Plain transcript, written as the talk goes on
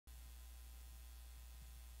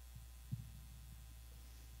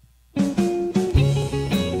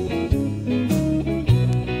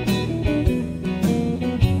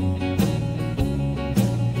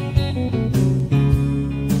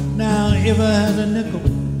had a nickel,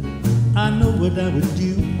 I know what I would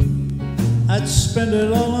do. I'd spend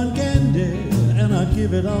it all on candy, and I'd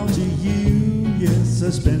give it all to you. Yes,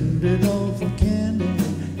 I'd spend it all for candy,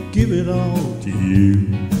 give it all to you.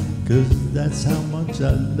 'Cause that's how much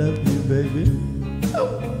I love you, baby.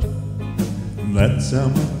 Oh. That's how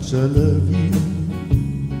much I love you,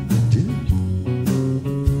 too.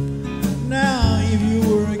 Now, if you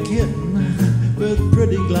were a kitten with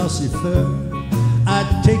pretty glossy fur,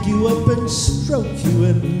 I'd take you up and stroke you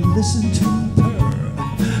and listen to you purr.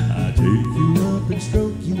 I'd take you up and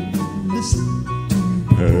stroke you and listen to you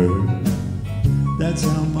purr. That's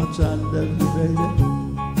how much I love you, baby.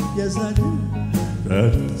 Yes, I do.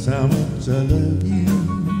 That's how much I love you.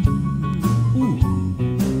 Ooh.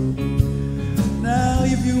 Now,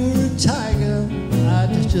 if you were a tiger,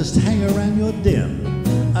 I'd just hang around your den.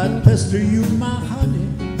 I'd pester you, my honey,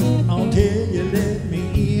 until you let me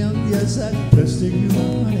in. Yes, I'd pester you, my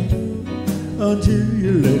honey, until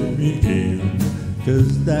you let me in. 'Cause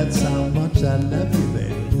that's how much I love you,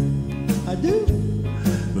 baby. I do.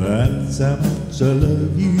 That's how much I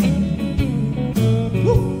love you.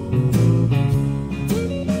 Woo.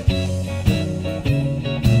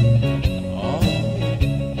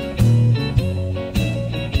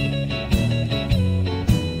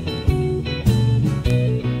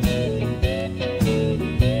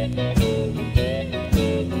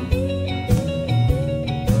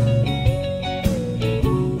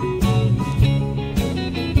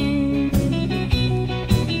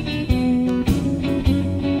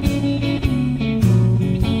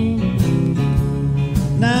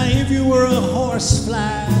 If you were a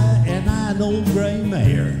horsefly and I an old gray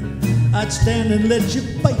mare, I'd stand and let you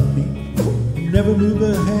bite me, never move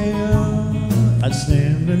a hair. I'd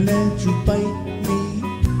stand and let you bite me,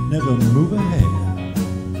 never move a hair.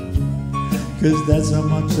 'Cause that's how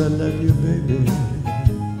much I love you, baby.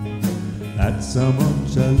 That's how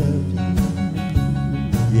much I love you,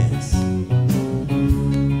 yes.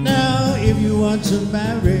 Now, if you want to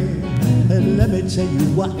marry, let me tell you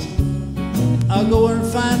what, I'll go and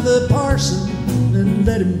find the parson and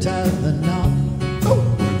let him tie the knot. Oh,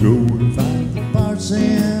 go and find the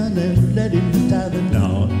parson and let him tie the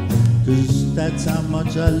knot. 'Cause that's how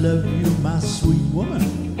much I love you, my sweet woman.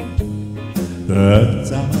 That's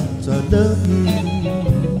how much I love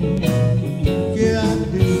you.